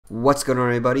What's going on,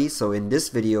 everybody? So in this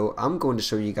video I'm going to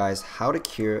show you guys how to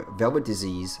cure velvet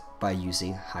disease by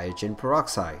using hydrogen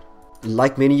peroxide.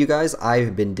 Like many of you guys,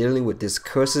 I've been dealing with this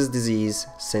cursed disease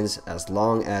since as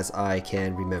long as I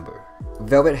can remember.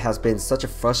 Velvet has been such a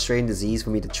frustrating disease for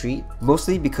me to treat,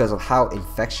 mostly because of how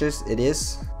infectious it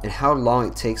is and how long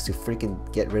it takes to freaking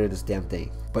get rid of this damn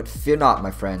thing. But fear not,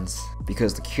 my friends,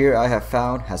 because the cure I have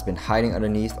found has been hiding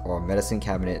underneath our medicine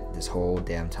cabinet this whole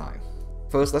damn time.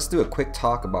 First, let's do a quick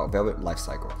talk about velvet life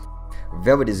cycle.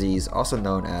 Velvet disease, also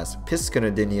known as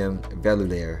piscinoodinium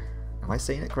pillulare. Am I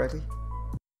saying it correctly?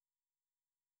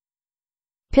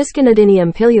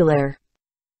 Piscinoodinium pillulare.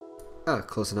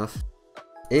 Close enough.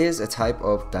 Is a type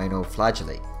of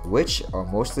dinoflagellate, which are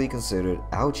mostly considered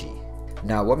algae.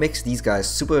 Now, what makes these guys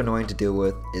super annoying to deal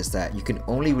with is that you can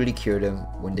only really cure them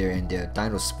when they're in their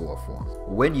dinospore form,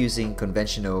 when using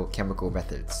conventional chemical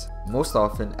methods. Most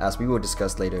often, as we will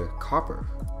discuss later, copper.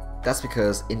 That's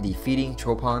because in the feeding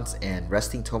tropons and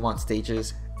resting tomont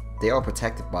stages, they are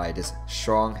protected by this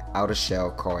strong outer shell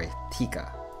called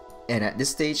theca. And at this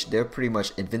stage, they're pretty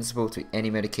much invincible to any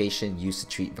medication used to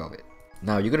treat velvet.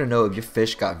 Now, you're gonna know if your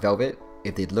fish got velvet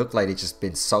if they look like they've just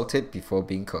been salted before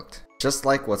being cooked. Just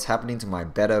like what's happening to my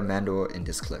betta mandor in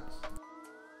this clip.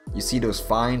 You see those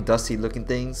fine, dusty looking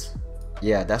things?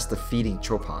 Yeah, that's the feeding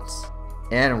tropons.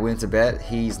 And when we went to bed,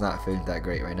 he's not feeling that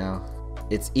great right now.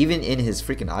 It's even in his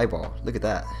freaking eyeball, look at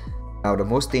that. Now, the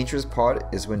most dangerous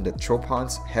part is when the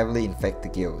tropons heavily infect the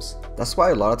gills. That's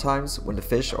why a lot of times when the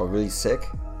fish are really sick,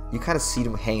 you kind of see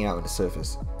them hanging out on the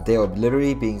surface. They are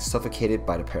literally being suffocated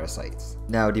by the parasites.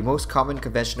 Now, the most common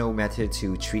conventional method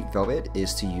to treat velvet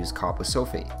is to use copper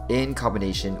sulfate in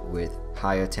combination with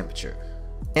higher temperature.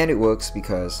 And it works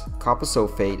because copper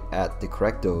sulfate at the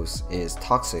correct dose is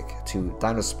toxic to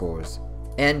dinospores,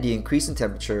 and the increase in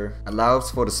temperature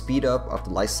allows for the speed up of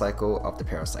the life cycle of the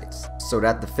parasites, so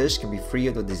that the fish can be free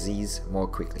of the disease more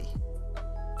quickly.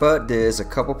 But there's a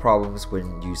couple problems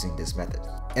when using this method.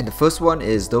 And the first one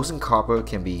is dosing copper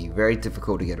can be very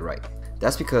difficult to get right.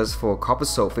 That's because for copper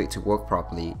sulfate to work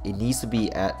properly, it needs to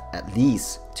be at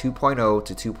least 2.0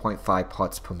 to 2.5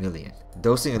 parts per million.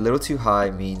 Dosing a little too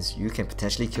high means you can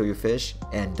potentially kill your fish,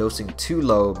 and dosing too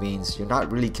low means you're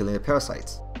not really killing the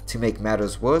parasites. To make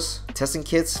matters worse, testing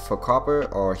kits for copper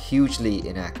are hugely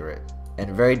inaccurate and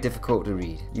very difficult to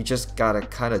read. You just gotta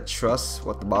kinda trust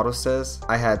what the bottle says.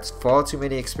 I had far too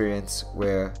many experience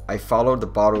where I followed the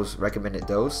bottle's recommended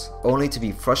dose, only to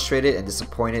be frustrated and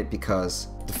disappointed because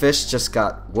the fish just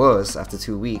got worse after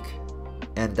 2 weeks,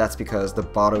 and that's because the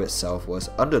bottle itself was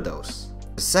underdosed.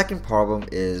 The second problem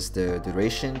is the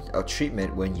duration of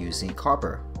treatment when using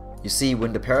copper. You see,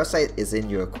 when the parasite is in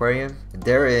your aquarium,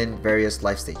 they're in various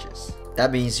life stages.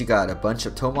 That means you got a bunch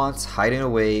of tomonts hiding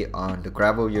away on the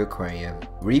gravel of your aquarium,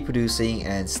 reproducing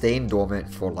and staying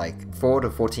dormant for like 4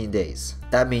 to 14 days.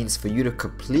 That means for you to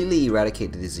completely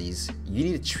eradicate the disease, you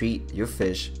need to treat your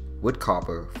fish with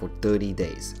copper for 30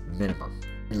 days minimum.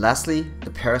 And lastly,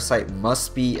 the parasite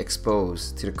must be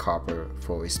exposed to the copper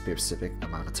for a specific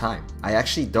amount of time. I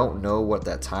actually don't know what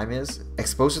that time is.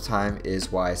 Exposure time is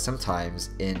why sometimes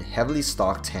in heavily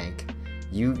stocked tank,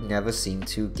 you never seem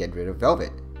to get rid of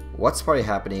velvet. What's probably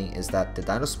happening is that the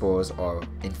dinospores are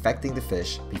infecting the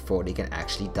fish before they can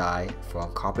actually die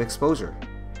from copper exposure.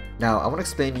 Now, I want to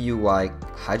explain to you why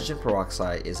hydrogen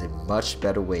peroxide is a much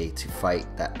better way to fight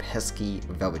that pesky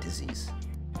velvet disease.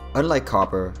 Unlike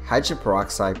copper, hydrogen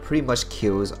peroxide pretty much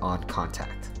kills on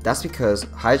contact. That's because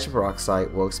hydrogen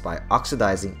peroxide works by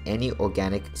oxidizing any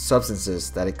organic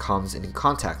substances that it comes in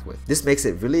contact with. This makes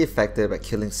it really effective at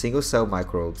killing single-cell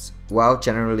microbes while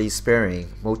generally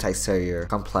sparing multicellular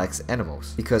complex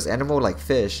animals, because animals like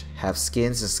fish have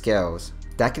skins and scales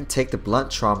that can take the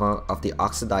blunt trauma of the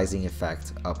oxidizing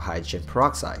effect of hydrogen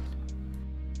peroxide.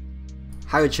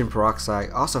 Hydrogen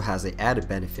peroxide also has the added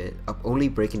benefit of only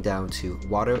breaking down to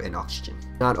water and oxygen.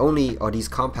 Not only are these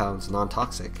compounds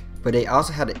non-toxic, but they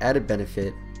also have the added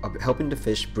benefit of helping the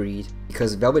fish breathe,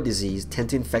 because velvet disease tend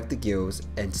to infect the gills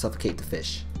and suffocate the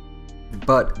fish.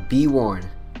 But be warned,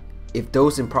 if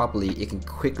dosed improperly, it can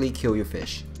quickly kill your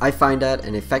fish. I find that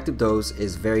an effective dose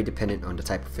is very dependent on the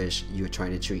type of fish you are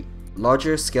trying to treat.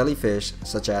 Larger scaly fish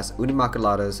such as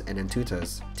unimaculatas and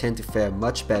antutas tend to fare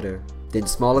much better than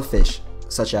smaller fish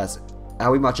such as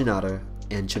awimarginata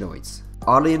and chinoids.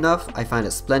 Oddly enough, I find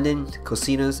that splendid,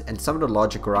 cocinas, and some of the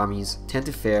larger gouramis tend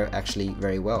to fare actually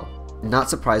very well. Not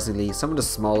surprisingly, some of the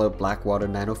smaller blackwater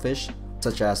nanofish,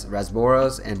 such as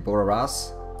rasboras and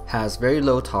boraras, has very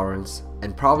low tolerance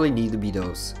and probably need to be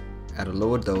dosed at a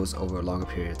lower dose over a longer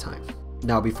period of time.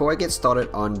 Now before I get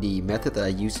started on the method that I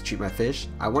use to treat my fish,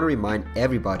 I want to remind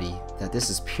everybody that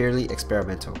this is purely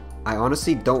experimental. I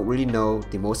honestly don't really know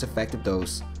the most effective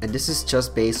dose, and this is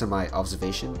just based on my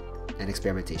observation and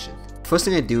experimentation. First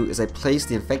thing I do is I place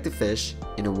the infected fish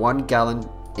in a 1 gallon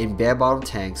in bare bottom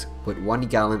tanks with 1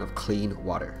 gallon of clean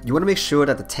water. You want to make sure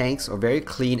that the tanks are very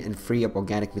clean and free of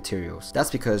organic materials.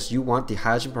 That's because you want the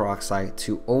hydrogen peroxide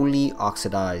to only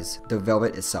oxidize the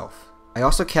velvet itself. I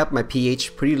also kept my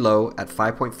pH pretty low at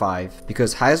 5.5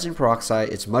 because hydrogen peroxide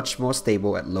is much more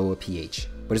stable at lower pH.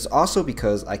 But it's also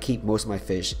because I keep most of my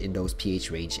fish in those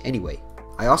pH range anyway.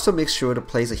 I also make sure to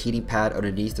place a heating pad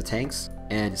underneath the tanks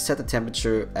and set the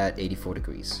temperature at 84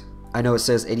 degrees. I know it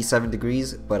says 87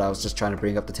 degrees, but I was just trying to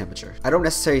bring up the temperature. I don't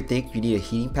necessarily think you need a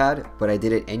heating pad, but I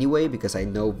did it anyway because I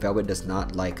know velvet does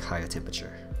not like higher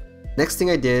temperature. Next thing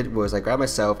I did was I grabbed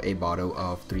myself a bottle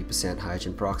of 3%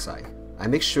 hydrogen peroxide. I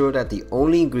make sure that the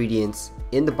only ingredients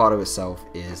in the bottle itself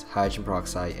is hydrogen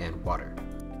peroxide and water.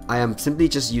 I am simply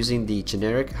just using the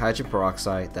generic hydrogen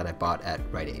peroxide that I bought at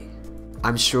Rite Aid.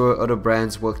 I'm sure other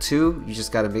brands work too, you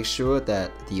just gotta make sure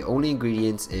that the only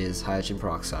ingredients is hydrogen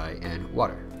peroxide and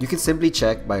water. You can simply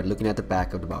check by looking at the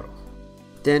back of the bottle.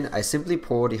 Then I simply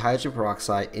pour the hydrogen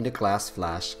peroxide in a glass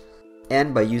flask,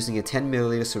 and by using a 10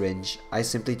 ml syringe, I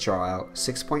simply draw out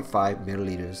 6.5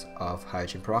 milliliters of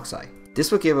hydrogen peroxide.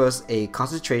 This will give us a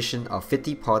concentration of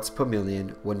 50 parts per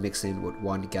million when mixing with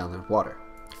 1 gallon of water.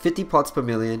 50 parts per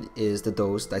million is the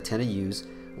dose that I tend to use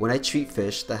when I treat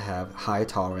fish that have high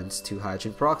tolerance to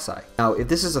hydrogen peroxide. Now, if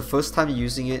this is the first time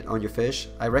using it on your fish,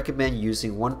 I recommend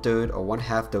using 1/3 or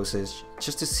 1/2 dosage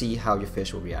just to see how your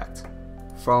fish will react.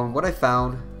 From what I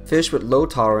found, fish with low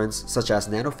tolerance, such as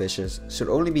nanofishes, should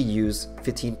only be used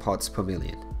 15 parts per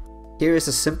million. Here is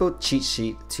a simple cheat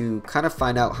sheet to kind of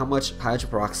find out how much hydrogen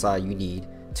peroxide you need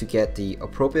to get the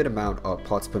appropriate amount of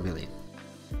parts per million.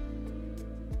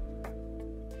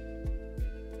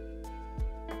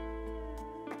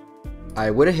 I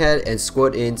went ahead and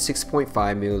squirted in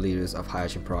 6.5 milliliters of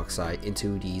hydrogen peroxide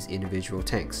into these individual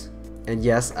tanks. And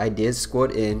yes, I did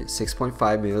squirt in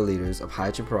 6.5 milliliters of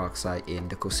hydrogen peroxide in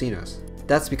the cocinas.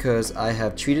 That's because I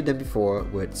have treated them before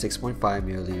with 6.5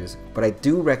 milliliters, but I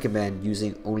do recommend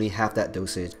using only half that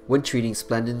dosage when treating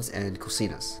splendens and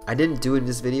cocinas. I didn't do it in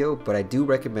this video, but I do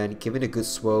recommend giving a good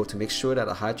swirl to make sure that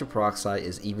the hydrogen peroxide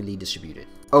is evenly distributed.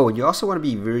 Oh, and you also want to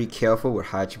be very careful with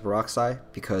hydrogen peroxide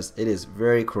because it is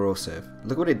very corrosive.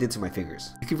 Look what it did to my fingers.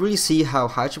 You can really see how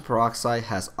hydrogen peroxide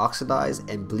has oxidized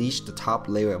and bleached the top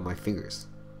layer of my fingers.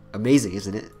 Amazing,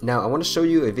 isn't it? Now I want to show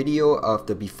you a video of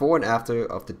the before and after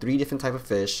of the 3 different types of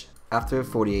fish after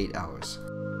 48 hours.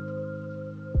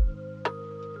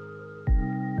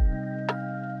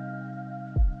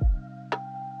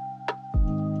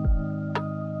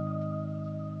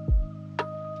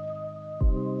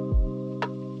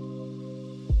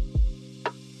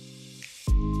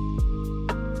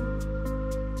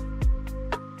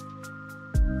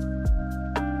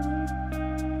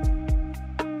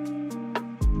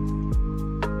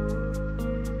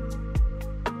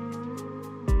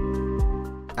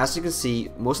 As you can see,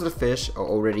 most of the fish are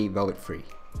already velvet free.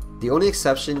 The only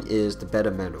exception is the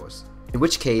betta minors, in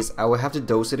which case I will have to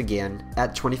dose it again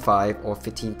at 25 or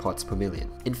 15 parts per million.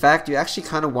 In fact, you actually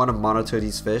kind of want to monitor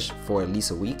these fish for at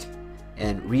least a week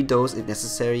and redose if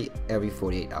necessary every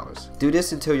 48 hours. Do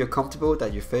this until you're comfortable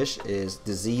that your fish is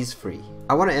disease free.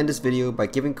 I want to end this video by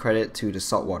giving credit to the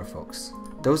saltwater folks.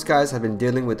 Those guys have been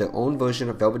dealing with their own version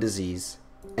of velvet disease,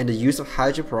 and the use of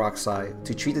hydrogen peroxide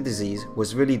to treat the disease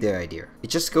was really their idea. It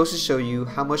just goes to show you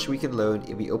how much we can learn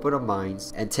if we open our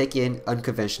minds and take in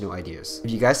unconventional ideas.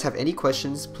 If you guys have any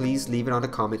questions, please leave it on the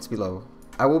comments below.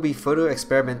 I will be further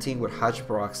experimenting with hydrogen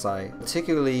peroxide,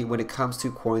 particularly when it comes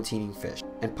to quarantining fish,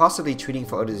 and possibly treating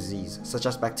for other disease, such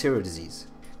as bacterial disease.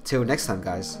 Till next time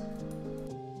guys.